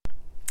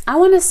I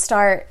want to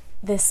start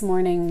this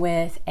morning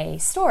with a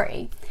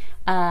story.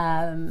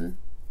 So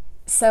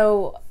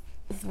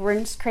we're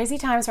in crazy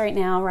times right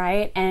now,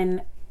 right?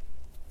 And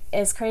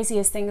as crazy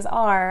as things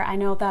are, I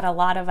know that a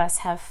lot of us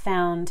have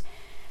found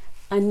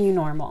a new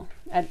normal,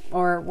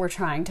 or we're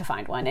trying to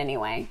find one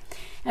anyway.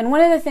 And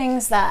one of the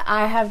things that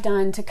I have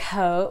done to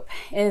cope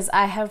is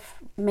I have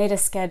made a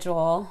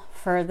schedule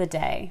for the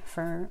day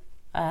for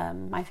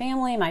my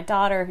family, my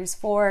daughter who's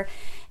 4,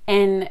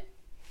 and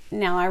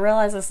now I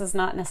realize this is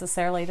not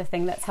necessarily the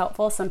thing that's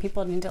helpful. Some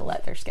people need to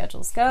let their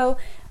schedules go,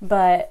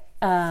 but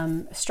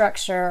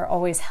structure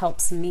always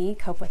helps me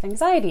cope with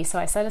anxiety. So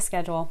I set a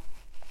schedule.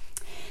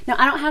 Now,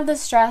 I don't have the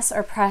stress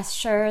or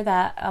pressure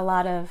that a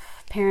lot of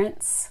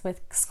parents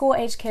with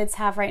school-age kids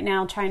have right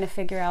now, trying to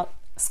figure out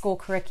school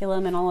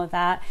curriculum and all of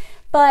that.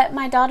 But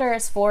my daughter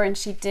is 4, and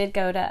she did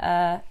go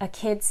to a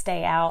kids'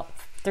 day out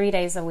 3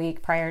 days a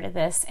week prior to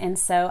this. And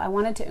so I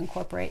wanted to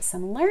incorporate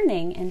some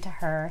learning into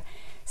her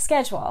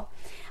schedule.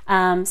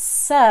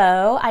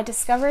 So I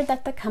discovered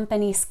that the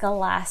company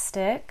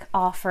Scholastic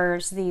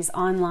offers these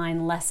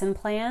online lesson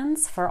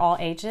plans for all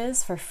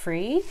ages for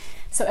free.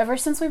 So ever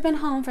since we've been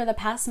home for the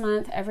past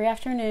month, every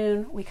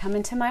afternoon we come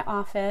into my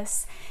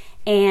office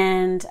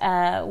and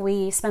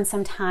we spend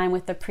some time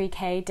with the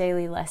pre-K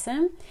daily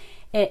lesson.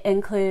 It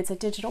includes a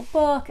digital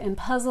book and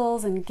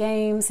puzzles and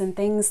games and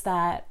things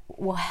that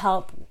will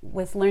help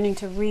with learning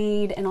to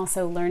read and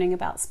also learning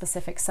about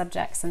specific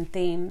subjects and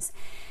themes.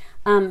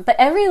 But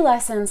every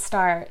lesson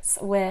starts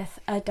with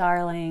a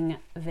darling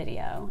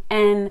video,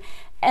 and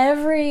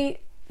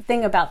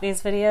everything about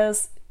these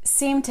videos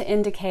seem to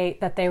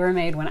indicate that they were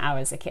made when I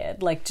was a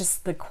kid. Like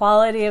just the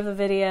quality of the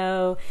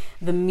video,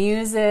 the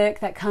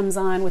music that comes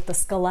on with the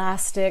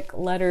Scholastic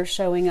letters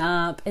showing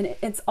up, and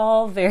it's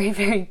all very,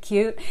 very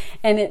cute,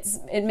 and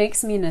it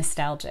makes me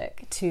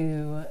nostalgic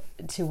to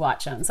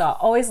watch them. So I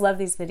always love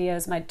these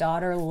videos. My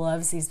daughter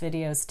loves these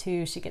videos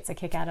too. She gets a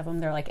kick out of them.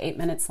 They're like 8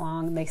 minutes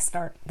long. They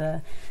start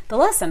the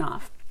lesson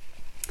off.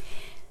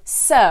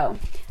 So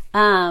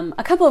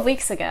a couple of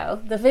weeks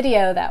ago, the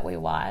video that we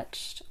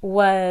watched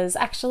was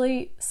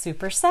actually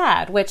super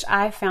sad, which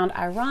I found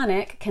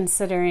ironic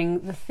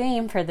considering the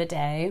theme for the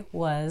day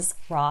was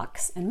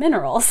rocks and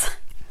minerals.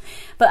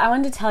 But I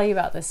wanted to tell you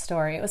about this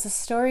story. It was a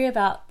story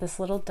about this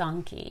little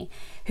donkey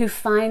who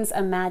finds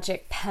a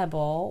magic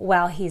pebble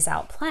while he's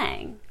out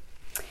playing.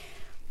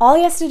 All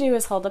he has to do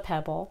is hold a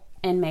pebble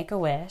and make a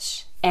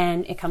wish,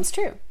 and it comes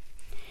true.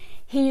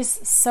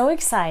 He's so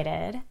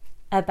excited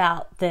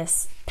about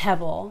this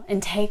pebble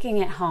and taking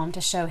it home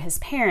to show his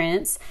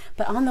parents,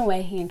 but on the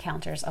way he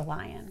encounters a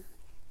lion.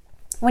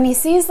 When he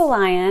sees the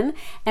lion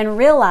and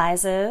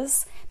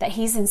realizes that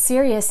he's in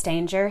serious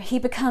danger, he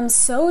becomes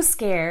so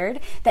scared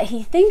that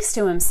he thinks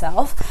to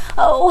himself,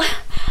 "Oh,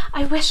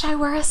 I wish I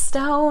were a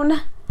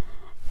stone."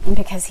 And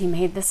because he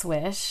made this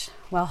wish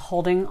while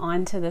holding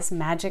on to this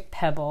magic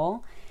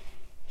pebble,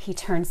 he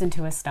turns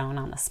into a stone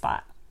on the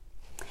spot.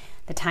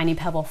 The tiny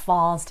pebble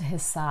falls to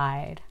his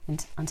side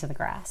and onto the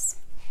grass.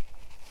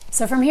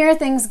 So from here,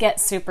 things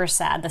get super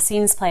sad. The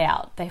scenes play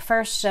out. They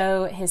first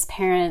show his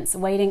parents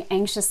waiting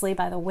anxiously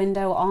by the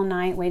window all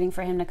night, waiting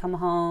for him to come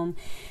home.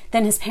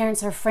 Then his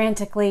parents are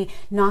frantically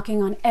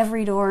knocking on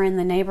every door in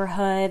the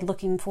neighborhood,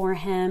 looking for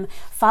him,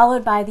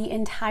 followed by the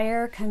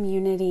entire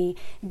community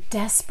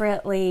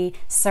desperately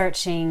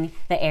searching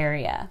the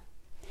area.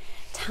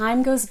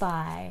 Time goes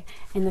by,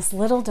 and this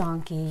little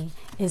donkey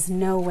is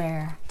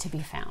nowhere to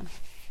be found.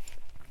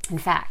 In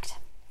fact,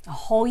 a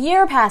whole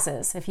year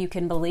passes, if you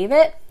can believe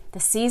it. The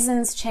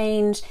seasons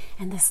change,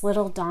 and this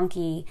little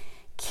donkey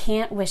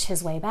can't wish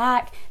his way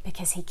back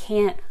because he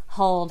can't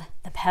hold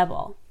the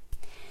pebble.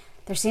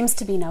 There seems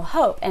to be no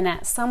hope, and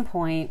at some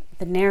point,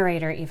 the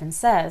narrator even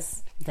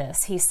says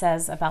this. He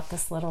says about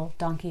this little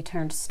donkey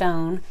turned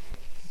stone,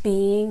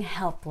 being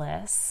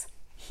helpless,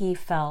 he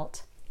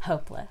felt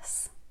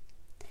hopeless.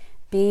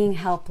 Being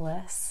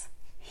helpless,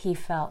 he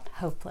felt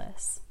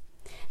hopeless.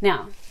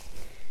 Now,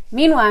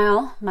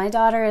 meanwhile, my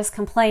daughter is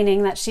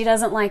complaining that she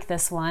doesn't like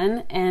this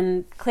one,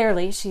 and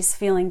clearly she's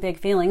feeling big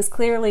feelings.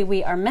 Clearly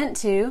we are meant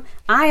to.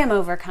 I am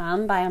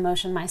overcome by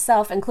emotion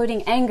myself,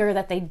 including anger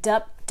that they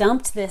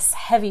dumped this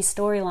heavy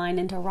storyline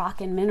into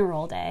Rock and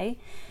Mineral Day.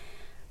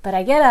 But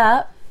I get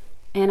up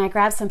and I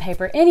grab some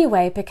paper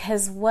anyway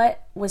because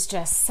what was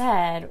just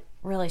said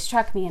really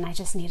struck me and I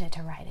just needed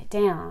to write it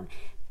down.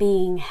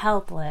 Being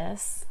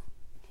helpless,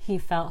 he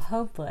felt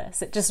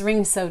hopeless. It just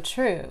rings so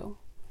true.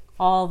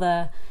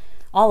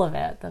 All of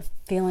it, the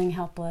feeling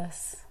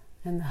helpless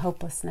and the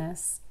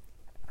hopelessness.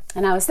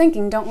 And I was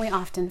thinking, don't we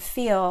often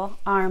feel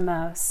our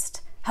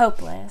most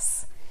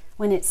hopeless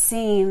when it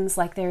seems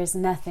like there is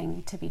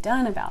nothing to be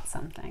done about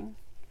something?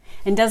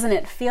 And doesn't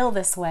it feel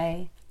this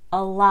way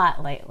a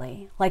lot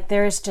lately? Like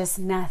there is just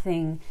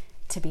nothing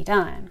to be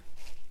done.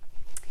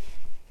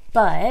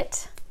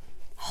 But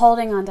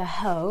holding on to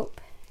hope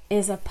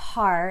is a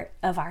part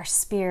of our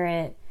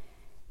spirit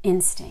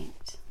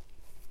instinct.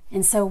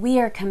 And so we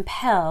are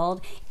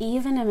compelled,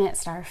 even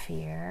amidst our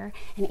fear,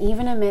 and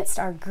even amidst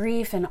our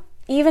grief, and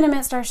even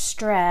amidst our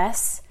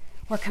stress,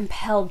 we're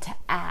compelled to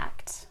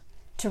act,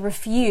 to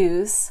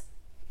refuse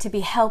to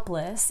be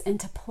helpless and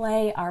to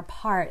play our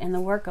part in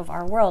the work of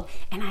our world.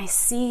 And I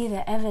see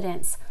the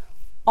evidence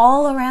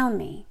all around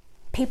me.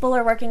 People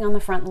are working on the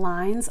front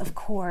lines, of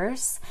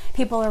course.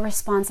 People are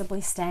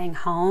responsibly staying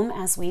home,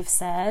 as we've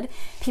said.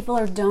 People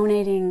are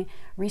donating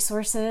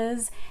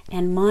resources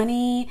and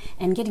money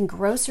and getting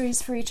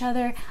groceries for each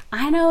other.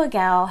 I know a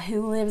gal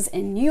who lives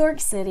in New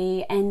York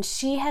City, and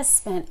she has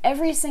spent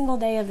every single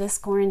day of this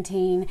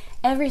quarantine,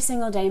 every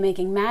single day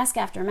making mask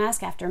after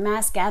mask after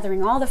mask,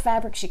 gathering all the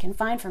fabric she can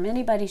find from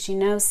anybody she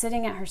knows,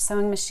 sitting at her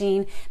sewing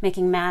machine,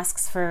 making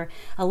masks for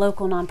a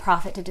local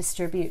nonprofit to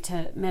distribute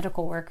to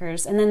medical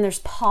workers. And then there's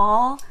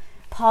Paul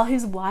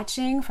who's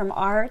watching from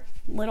our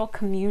little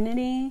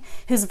community,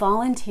 who's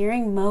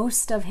volunteering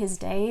most of his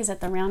days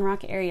at the Round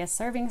Rock Area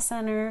Serving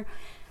Center.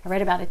 I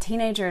read about a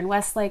teenager in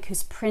Westlake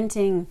who's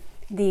printing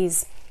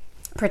these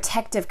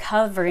protective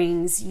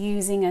coverings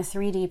using a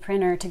 3D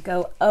printer to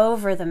go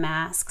over the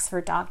masks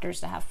for doctors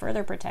to have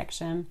further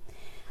protection.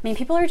 I mean,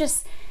 people are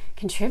just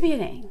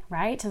contributing,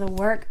 right, to the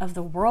work of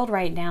the world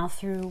right now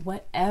through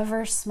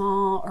whatever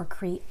small or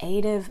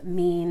creative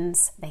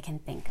means they can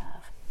think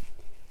of.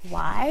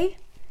 Why?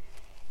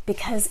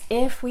 Because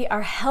if we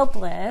are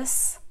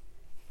helpless,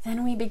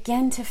 then we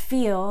begin to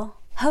feel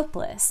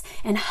hopeless.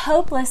 And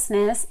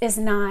hopelessness is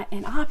not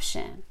an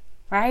option,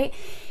 right?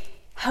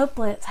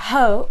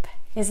 Hope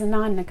is a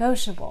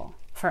non-negotiable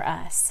for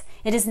us.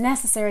 It is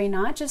necessary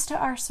not just to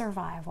our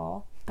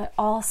survival, but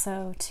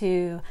also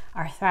to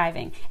our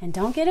thriving. And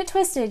don't get it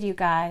twisted, you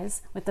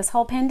guys, with this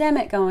whole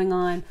pandemic going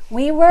on.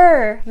 We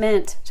were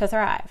meant to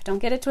thrive. Don't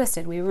get it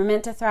twisted. We were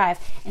meant to thrive.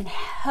 And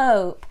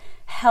hope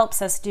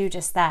helps us do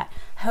just that.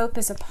 Hope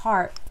is a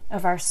part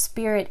of our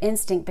spirit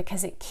instinct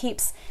because it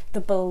keeps the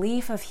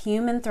belief of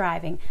human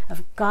thriving,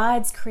 of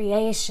God's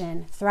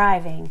creation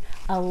thriving,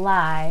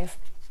 alive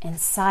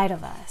inside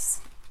of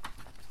us.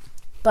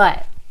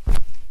 But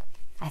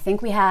I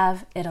think we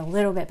have it a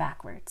little bit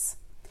backwards.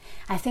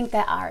 I think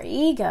that our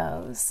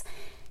egos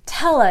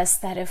tell us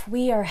that if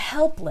we are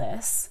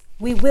helpless,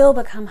 we will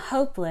become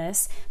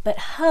hopeless, but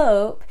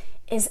hope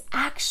is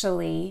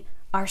actually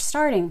our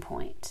starting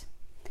point.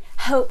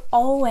 Hope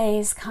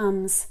always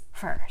comes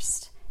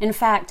first. In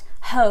fact,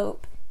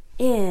 hope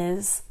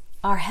is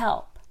our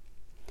help.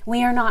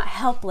 We are not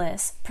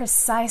helpless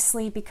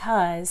precisely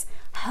because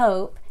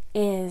hope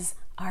is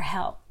our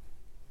help.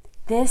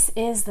 This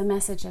is the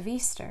message of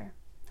Easter,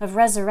 of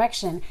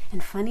resurrection.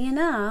 And funny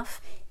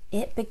enough,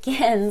 it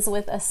begins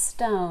with a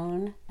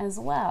stone as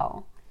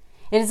well.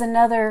 It is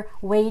another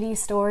weighty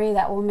story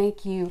that will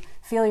make you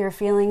feel your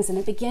feelings, and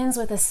it begins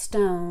with a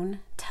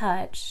stone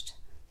touched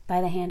by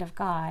the hand of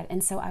God.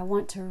 And so I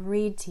want to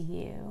read to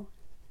you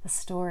the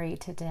story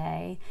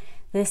today.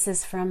 This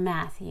is from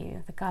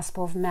Matthew, the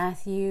Gospel of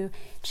Matthew,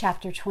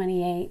 chapter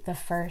 28, the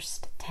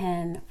first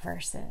 10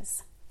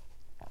 verses.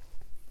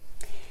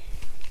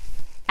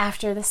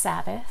 After the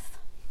Sabbath,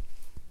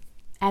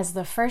 as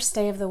the first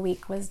day of the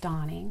week was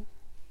dawning,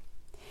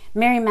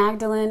 Mary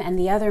Magdalene and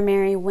the other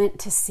Mary went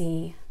to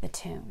see the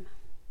tomb.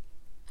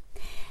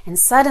 And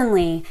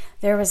suddenly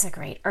there was a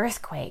great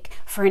earthquake,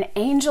 for an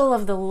angel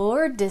of the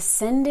Lord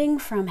descending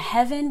from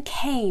heaven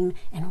came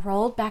and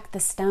rolled back the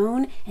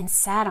stone and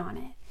sat on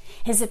it.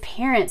 His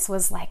appearance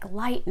was like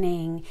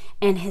lightning,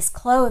 and his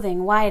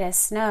clothing white as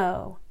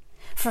snow.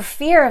 For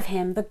fear of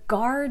him, the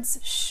guards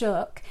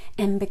shook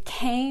and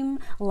became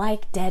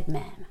like dead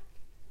men.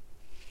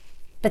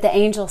 But the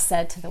angel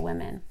said to the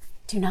women,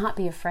 "Do not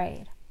be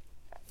afraid.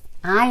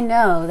 I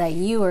know that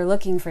you are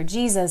looking for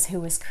Jesus who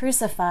was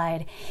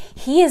crucified.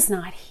 He is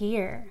not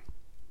here,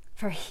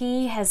 for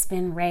he has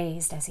been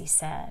raised, as he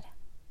said.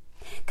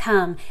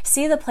 Come,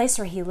 see the place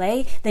where he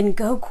lay, then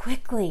go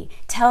quickly.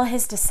 Tell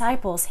his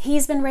disciples,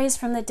 he's been raised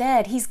from the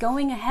dead. He's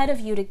going ahead of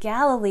you to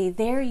Galilee.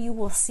 There you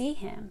will see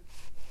him."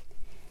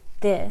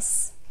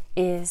 This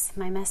is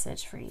my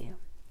message for you.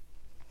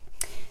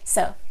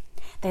 So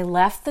they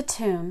left the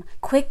tomb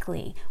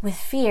quickly with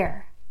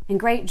fear and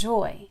great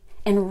joy,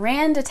 and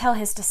ran to tell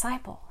his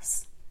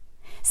disciples.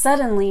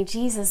 Suddenly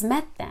Jesus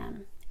met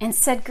them and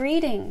said,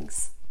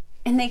 "Greetings."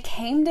 And they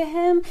came to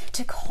him,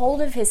 took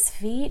hold of his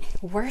feet,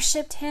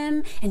 worshipped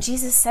him, and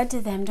Jesus said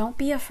to them, "Don't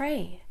be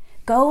afraid.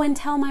 Go and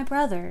tell my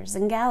brothers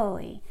in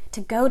Galilee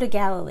to go to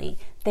Galilee.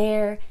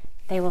 There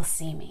they will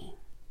see me."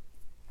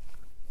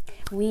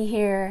 We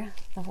hear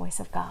the voice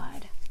of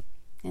God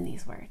in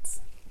these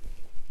words.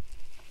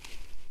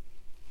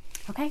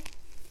 Okay,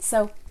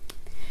 so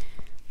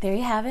there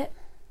you have it.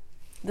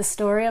 The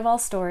story of all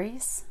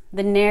stories,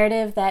 the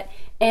narrative that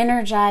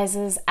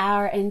energizes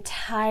our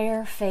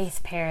entire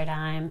faith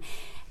paradigm.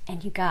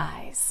 And you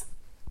guys,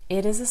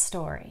 it is a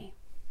story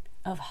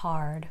of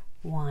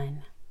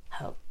hard-won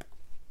hope.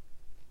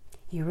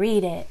 You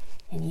read it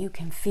and you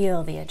can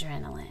feel the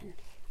adrenaline.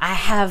 I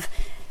have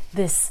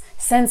this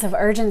sense of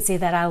urgency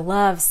that I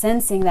love,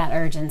 sensing that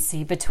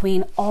urgency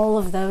between all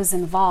of those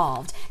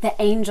involved. The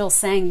angels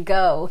saying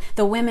go,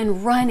 the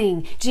women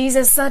running,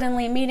 Jesus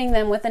suddenly meeting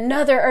them with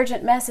another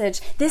urgent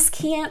message. This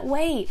can't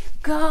wait.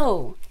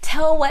 Go,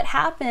 tell what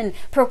happened,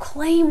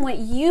 proclaim what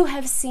you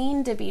have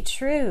seen to be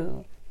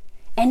true.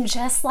 And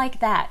just like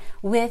that,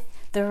 with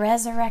the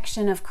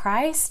resurrection of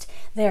Christ,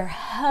 their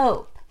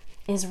hope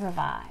is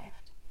revived.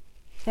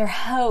 Their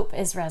hope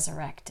is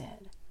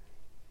resurrected.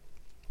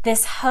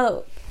 This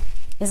hope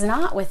is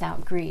not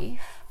without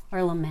grief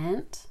or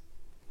lament.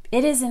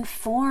 It is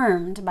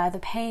informed by the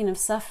pain of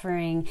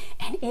suffering,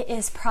 and it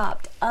is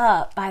propped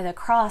up by the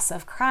cross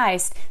of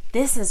Christ.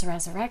 This is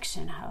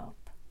resurrection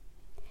hope.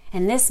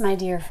 And this, my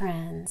dear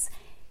friends,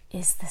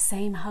 is the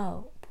same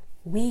hope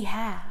we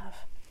have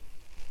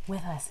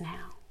with us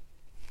now.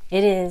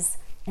 It is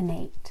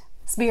innate,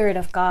 Spirit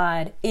of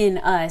God in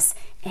us,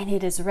 and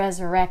it is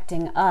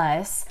resurrecting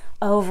us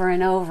over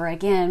and over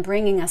again,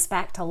 bringing us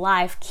back to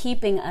life,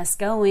 keeping us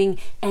going.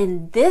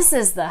 And this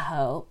is the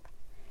hope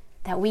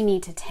that we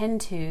need to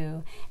tend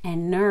to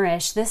and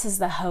nourish. This is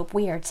the hope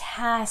we are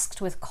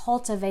tasked with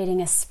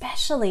cultivating,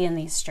 especially in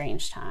these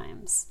strange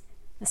times.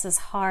 This is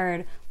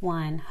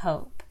hard-won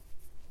hope.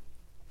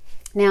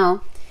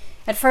 Now,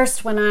 at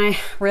first, when I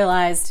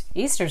realized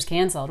Easter's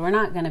canceled, we're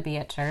not going to be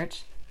at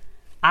church,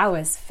 I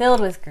was filled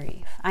with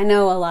grief. I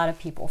know a lot of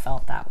people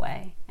felt that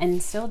way,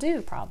 and still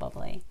do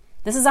probably.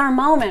 This is our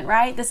moment,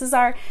 right? This is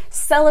our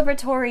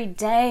celebratory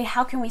day.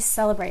 How can we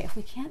celebrate if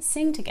we can't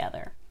sing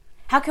together?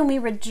 How can we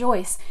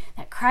rejoice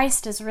that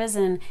Christ is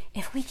risen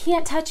if we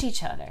can't touch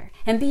each other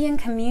and be in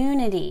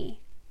community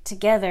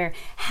together?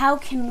 How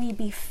can we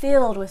be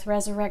filled with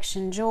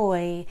resurrection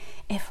joy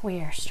if we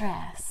are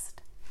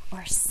stressed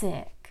or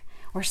sick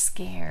or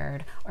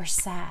scared or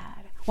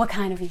sad? What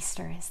kind of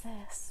Easter is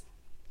this?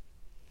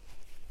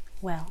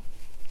 Well,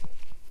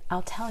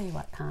 I'll tell you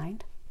what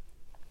kind.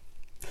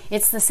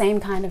 It's the same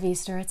kind of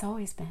Easter it's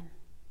always been.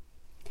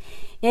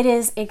 It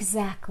is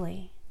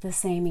exactly the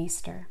same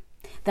Easter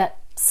that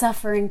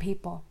suffering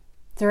people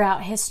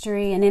throughout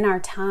history and in our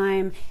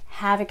time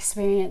have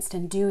experienced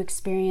and do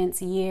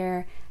experience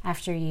year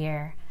after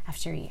year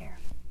after year.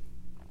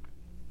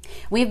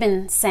 We've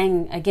been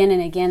saying again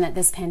and again that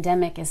this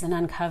pandemic is an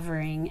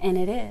uncovering, and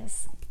it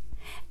is.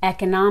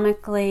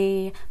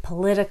 Economically,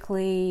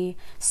 politically,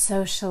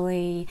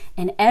 socially,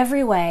 in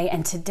every way,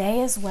 and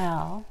today as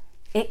well,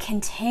 it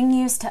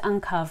continues to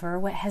uncover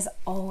what has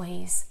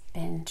always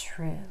been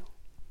true.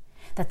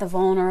 That the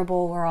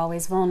vulnerable were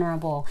always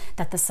vulnerable,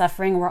 that the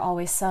suffering were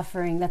always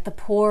suffering, that the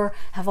poor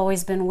have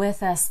always been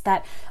with us,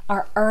 that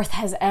our earth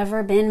has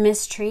ever been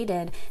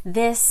mistreated.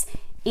 This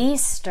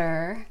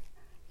Easter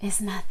is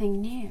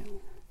nothing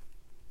new.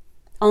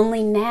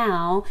 Only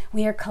now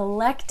we are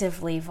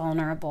collectively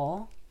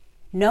vulnerable,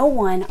 no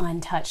one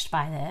untouched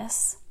by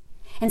this.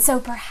 And so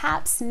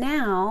perhaps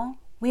now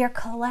we are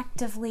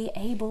collectively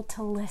able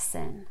to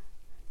listen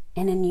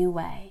in a new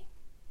way.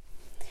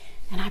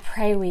 And I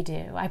pray we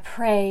do. I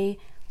pray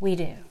we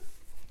do.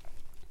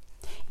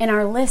 In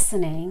our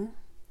listening,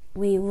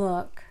 we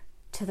look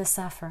to the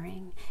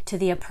suffering, to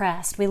the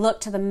oppressed. We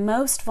look to the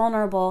most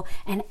vulnerable,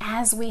 and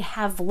as we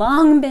have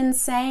long been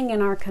saying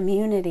in our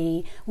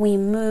community, we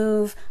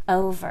move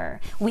over.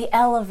 We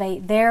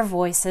elevate their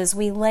voices.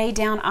 We lay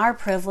down our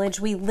privilege.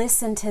 We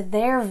listen to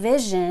their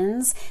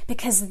visions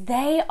because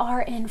they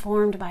are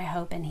informed by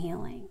hope and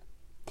healing.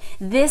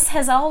 This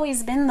has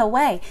always been the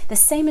way. The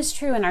same is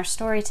true in our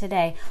story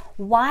today.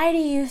 Why do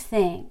you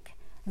think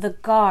the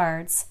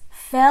guards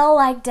fell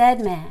like dead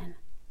men,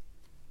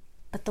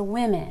 but the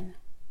women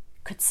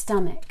could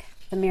stomach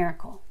the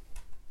miracle?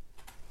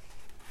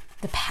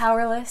 The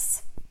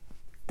powerless,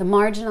 the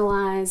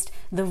marginalized,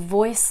 the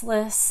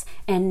voiceless,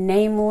 and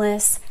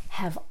nameless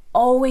have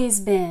always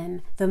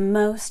been the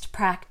most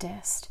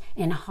practiced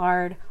in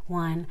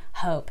hard-won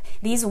hope.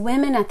 These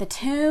women at the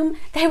tomb,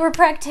 they were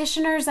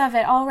practitioners of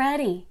it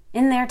already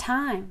in their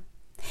time.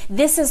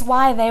 This is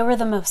why they were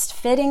the most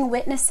fitting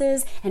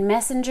witnesses and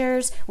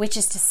messengers, which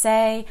is to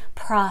say,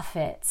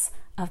 prophets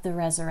of the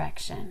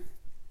resurrection.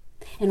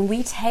 And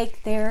we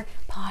take their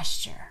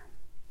posture.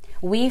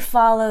 We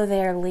follow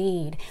their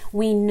lead.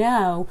 We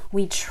know,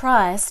 we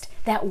trust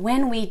that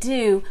when we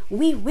do,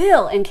 we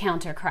will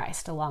encounter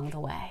Christ along the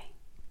way.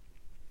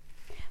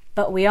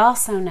 But we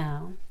also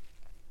know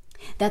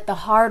that the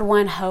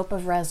hard-won hope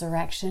of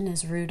resurrection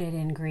is rooted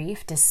in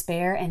grief,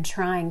 despair, and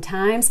trying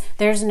times.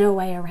 There's no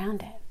way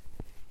around it.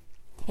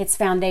 Its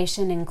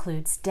foundation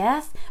includes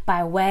death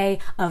by way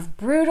of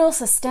brutal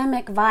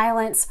systemic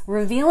violence,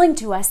 revealing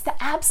to us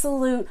the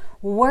absolute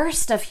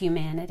worst of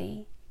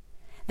humanity,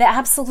 the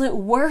absolute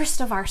worst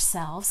of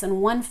ourselves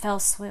in one fell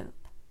swoop.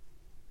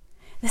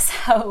 This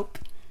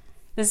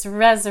This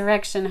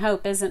resurrection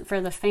hope isn't for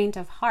the faint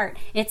of heart.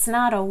 It's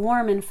not a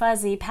warm and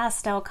fuzzy,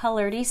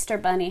 pastel-colored Easter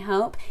bunny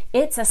hope.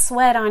 It's a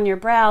sweat on your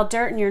brow,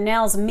 dirt in your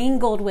nails,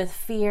 mingled with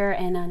fear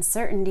and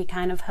uncertainty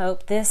kind of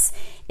hope. This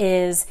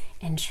is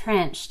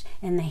entrenched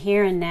in the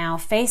here and now,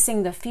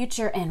 facing the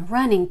future and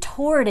running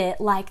toward it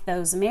like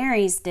those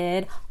Marys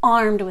did,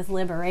 armed with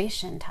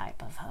liberation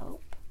type of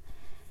hope.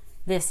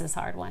 This is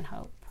hard-won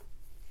hope.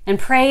 And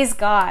praise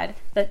God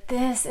that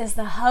this is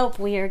the hope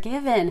we are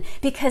given,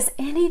 because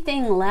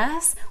anything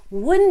less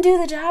wouldn't do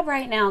the job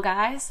right now,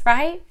 guys,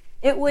 right?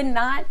 It would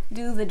not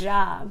do the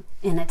job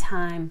in a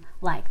time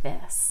like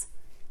this.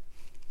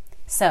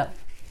 So,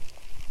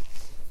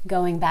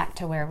 going back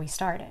to where we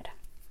started,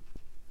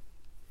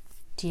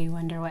 do you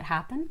wonder what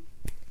happened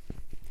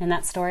in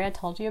that story I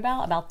told you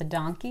about the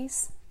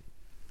donkeys?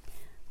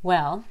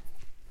 Well,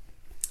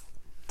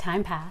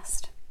 time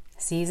passed.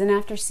 Season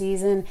after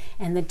season,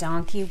 and the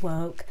donkey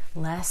woke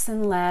less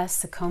and less,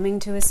 succumbing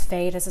to his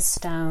fate as a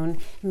stone.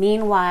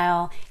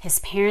 Meanwhile, his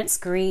parents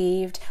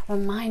grieved,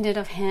 reminded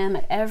of him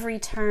at every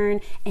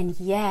turn, and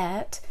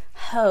yet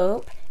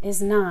hope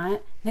is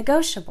not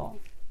negotiable.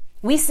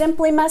 We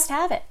simply must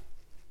have it.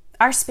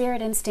 Our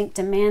spirit instinct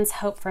demands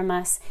hope from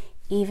us,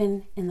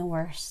 even in the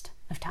worst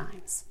of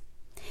times.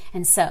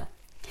 And so,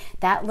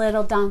 that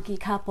little donkey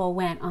couple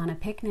went on a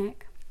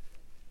picnic.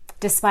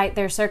 Despite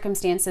their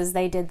circumstances,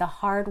 they did the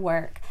hard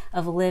work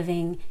of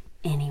living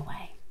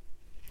anyway.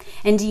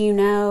 And do you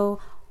know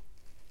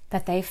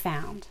that they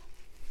found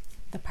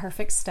the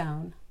perfect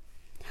stone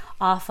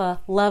off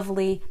a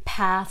lovely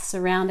path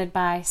surrounded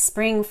by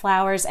spring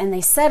flowers, and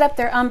they set up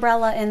their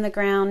umbrella in the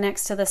ground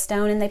next to the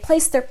stone, and they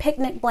placed their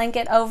picnic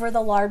blanket over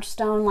the large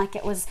stone like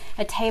it was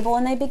a table,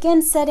 and they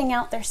began setting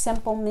out their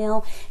simple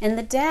meal. And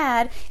the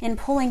dad, in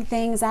pulling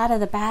things out of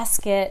the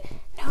basket,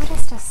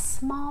 noticed a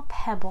small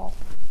pebble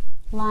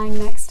lying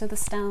next to the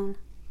stone.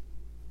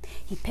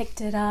 He picked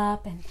it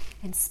up and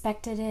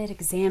inspected it,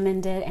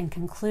 examined it, and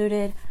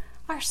concluded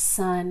our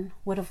son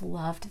would have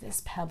loved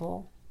this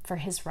pebble for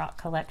his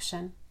rock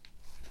collection.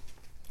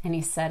 And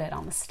he set it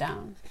on the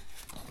stone.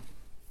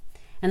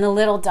 And the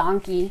little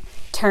donkey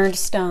turned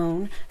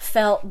stone,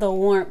 felt the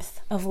warmth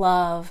of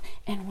love,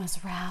 and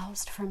was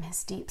roused from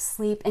his deep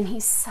sleep. And he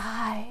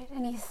sighed,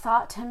 and he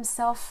thought to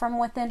himself from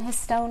within his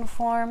stone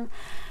form,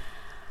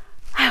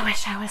 I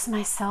wish I was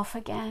myself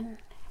again,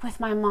 with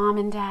my mom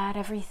and dad,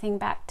 everything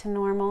back to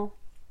normal.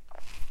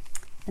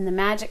 And the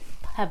magic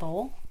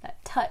pebble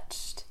that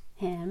touched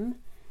him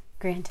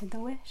granted the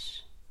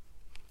wish.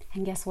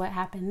 And guess what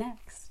happened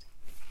next?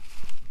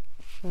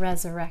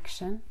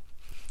 Resurrection.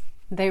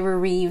 They were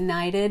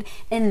reunited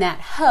in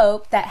that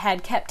hope that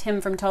had kept him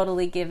from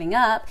totally giving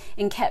up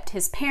and kept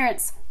his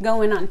parents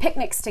going on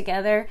picnics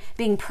together,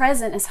 being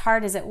present as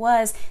hard as it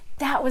was.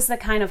 That was the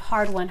kind of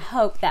hard-won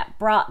hope that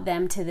brought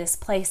them to this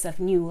place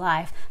of new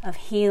life, of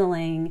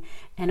healing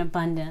and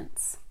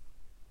abundance.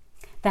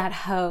 That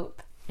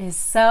hope is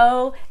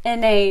so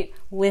innate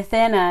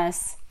within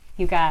us,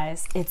 you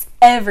guys. It's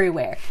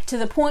everywhere, to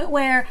the point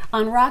where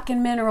on Rock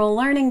and Mineral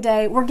Learning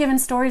Day, we're given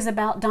stories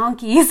about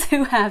donkeys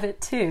who have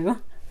it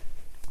too.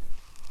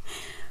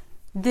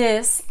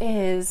 This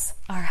is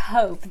our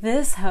hope.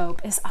 This hope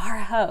is our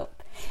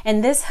hope.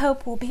 And this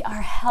hope will be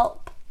our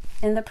help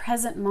in the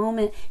present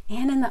moment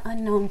and in the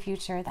unknown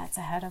future that's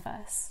ahead of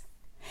us.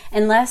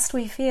 And lest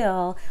we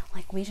feel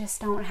like we just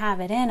don't have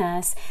it in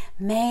us,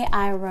 may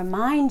I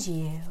remind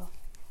you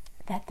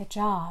that the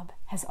job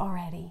has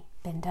already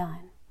been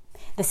done.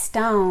 The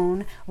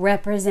stone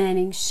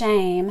representing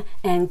shame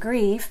and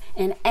grief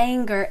and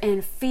anger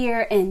and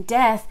fear and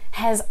death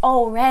has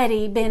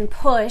already been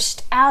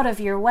pushed out of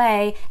your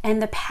way,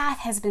 and the path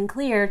has been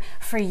cleared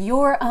for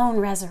your own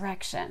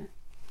resurrection.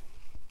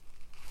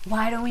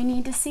 Why do we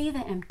need to see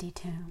the empty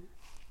tomb?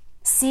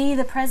 See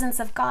the presence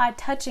of God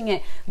touching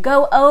it.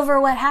 Go over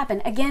what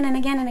happened again and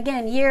again and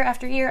again, year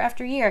after year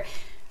after year.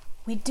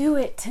 We do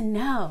it to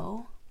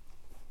know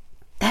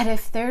that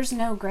if there's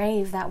no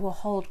grave that will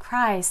hold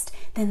Christ,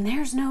 then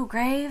there's no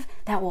grave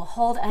that will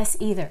hold us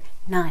either.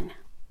 None.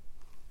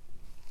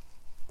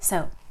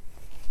 So,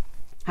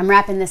 I'm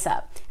wrapping this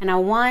up, and I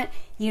want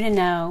you to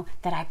know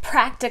that I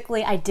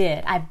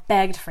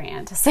begged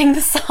Fran to sing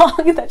the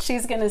song that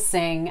she's going to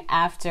sing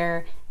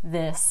after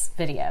this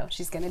video.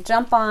 She's going to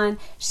jump on,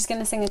 she's going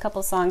to sing a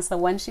couple songs. The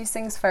one she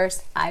sings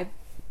first, I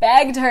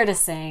begged her to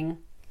sing,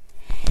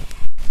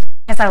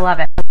 because I love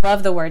it. I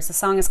love the words. The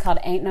song is called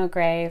Ain't No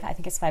Grave. I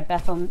think it's by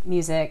Bethel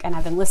Music, and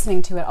I've been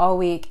listening to it all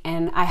week,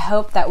 and I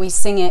hope that we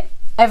sing it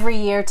every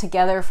year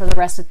together for the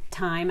rest of the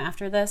time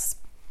after this.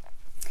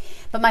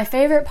 But my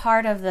favorite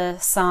part of the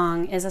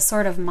song is a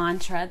sort of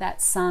mantra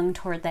that's sung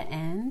toward the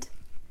end,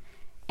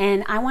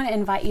 and I want to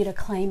invite you to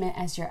claim it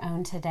as your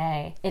own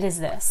today. It is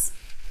this: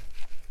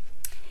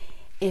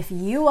 if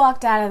you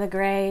walked out of the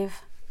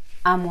grave,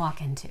 I'm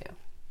walking too.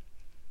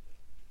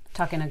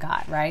 Talking to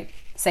God, right?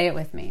 Say it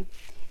with me.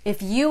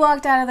 If you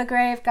walked out of the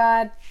grave,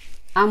 God,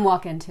 I'm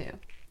walking too.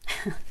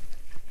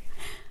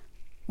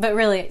 But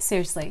really,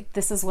 seriously,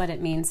 this is what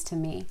it means to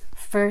me.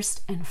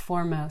 First and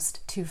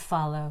foremost, to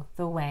follow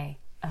the way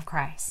of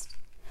Christ.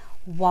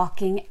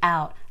 walking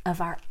out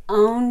of our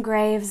own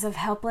graves of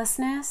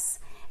helplessness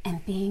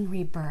and being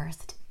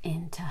rebirthed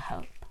into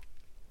hope.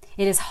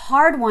 It is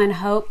hard-won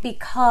hope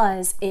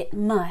because it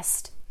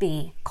must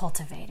be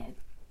cultivated,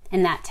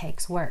 and that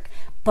takes work.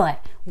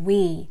 But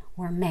we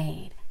were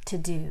made to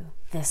do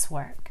this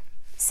work.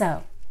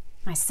 So,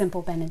 my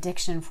simple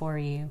benediction for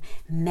you: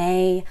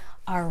 may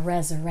our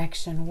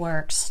resurrection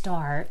work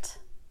start,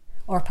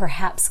 or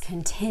perhaps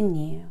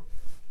continue,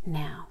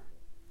 now.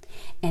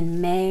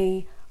 And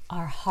may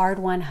our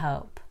hard-won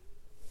hope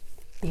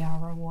be our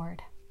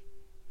reward.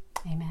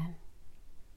 Amen.